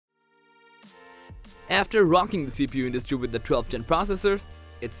After rocking the CPU industry with the 12th gen processors,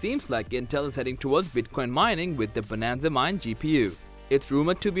 it seems like Intel is heading towards Bitcoin mining with the Bonanza Mine GPU. It's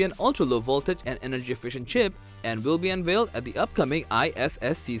rumored to be an ultra-low voltage and energy-efficient chip and will be unveiled at the upcoming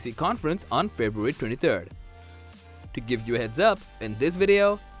ISSCC conference on February 23rd. To give you a heads up, in this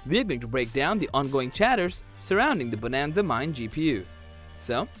video, we're going to break down the ongoing chatters surrounding the Bonanza Mine GPU.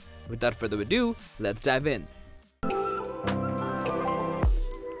 So, without further ado, let's dive in.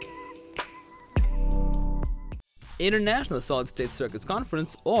 International Solid-State Circuits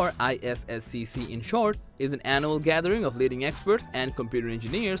Conference, or ISSCC in short, is an annual gathering of leading experts and computer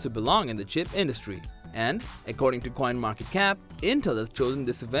engineers who belong in the chip industry. And, according to CoinMarketCap, Intel has chosen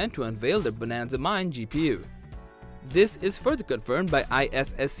this event to unveil their Bonanza Mine GPU. This is further confirmed by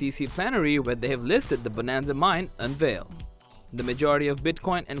ISSCC Plenary, where they have listed the Bonanza Mine Unveil. The majority of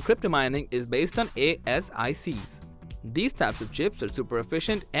Bitcoin and crypto mining is based on ASICs. These types of chips are super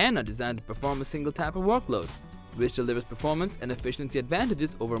efficient and are designed to perform a single type of workload, which delivers performance and efficiency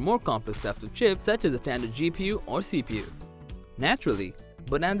advantages over more complex types of chips such as a standard GPU or CPU. Naturally,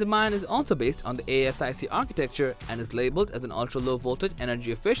 Bonanza Mine is also based on the ASIC architecture and is labeled as an ultra-low voltage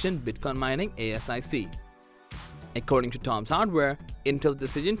energy-efficient Bitcoin mining ASIC. According to Tom's Hardware, Intel's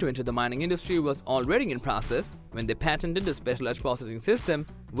decision to enter the mining industry was already in process when they patented the special edge processing system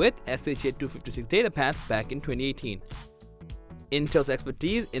with SHA-256 data path back in 2018. Intel's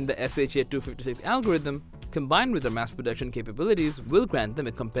expertise in the SHA-256 algorithm, combined with their mass production capabilities, will grant them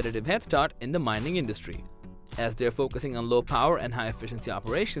a competitive head start in the mining industry. As they're focusing on low power and high efficiency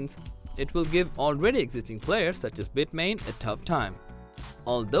operations, it will give already existing players such as Bitmain a tough time.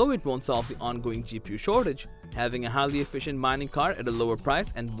 Although it won't solve the ongoing GPU shortage, having a highly efficient mining card at a lower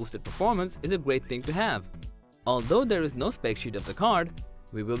price and boosted performance is a great thing to have. Although there is no spec sheet of the card,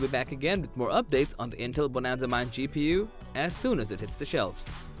 we will be back again with more updates on the Intel Bonanza Mine GPU as soon as it hits the shelves.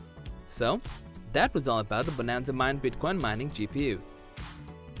 So, that was all about the Bonanza Mine Bitcoin mining GPU.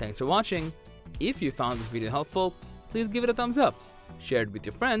 Thanks for watching. If you found this video helpful, please give it a thumbs up, share it with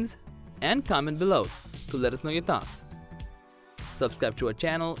your friends, and comment below to let us know your thoughts. Subscribe to our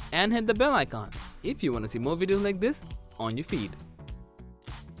channel and hit the bell icon if you want to see more videos like this on your feed.